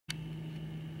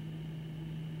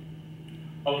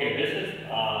Okay, this is,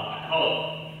 I call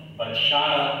it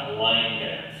Bachata line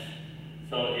dance.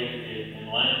 So in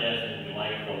line dancing, we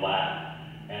like the lap,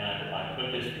 and I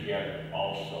put this together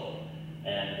also.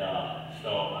 And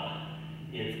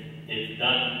it's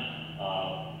done,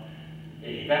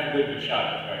 if you have a good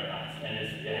bachata, it's very nice. And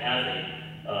it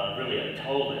has really a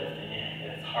toe lift, and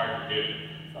it's hard to do.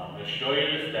 So I'm going to show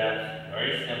you the steps,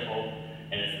 very simple,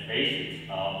 and it's the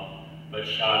basics of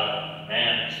bachata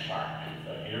man spark.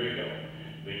 So here we go.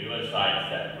 We do a side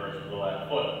step first with the left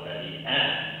foot. Ready,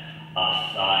 and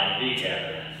side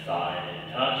together, side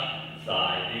and touch,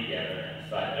 side together,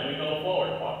 side. Then we go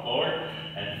forward, walk forward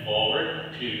and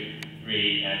forward, 2,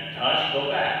 3, and touch, go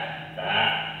back,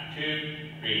 back, 2,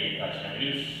 3, and touch. Now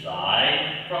we do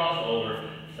side, crossover,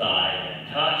 side and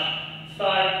touch,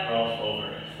 side,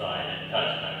 crossover, side and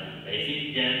touch. Now we do the basic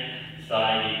again,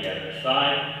 side together,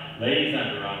 side. Ladies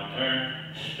underarm turn,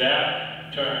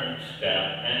 step, turn,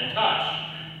 step, and touch.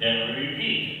 Then we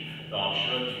repeat. So I'll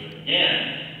show it to you again,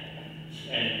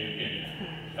 and you can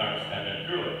start stepping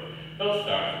through it. So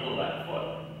start with the left foot.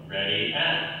 Ready,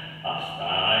 and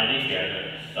side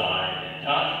together, side and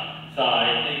touch,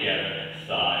 side together,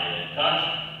 side and touch,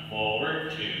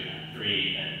 forward, 2,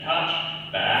 3, and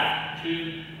touch, back,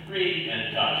 2, 3,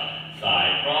 and touch,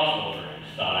 side crossover,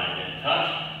 side and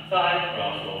touch, side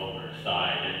crossover,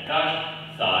 side and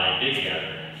touch, side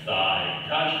together, side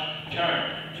touch,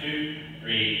 turn, 2,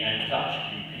 3, and touch.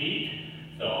 Repeat.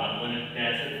 So I'm going to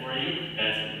dance it for you.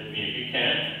 Dance it with me if you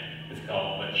can. It's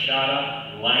called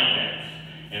Bachata line dance.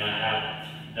 And I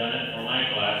have done it for my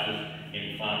classes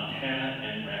in Fontana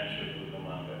and Rancho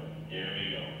Cucamonga. Here we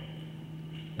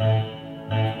go.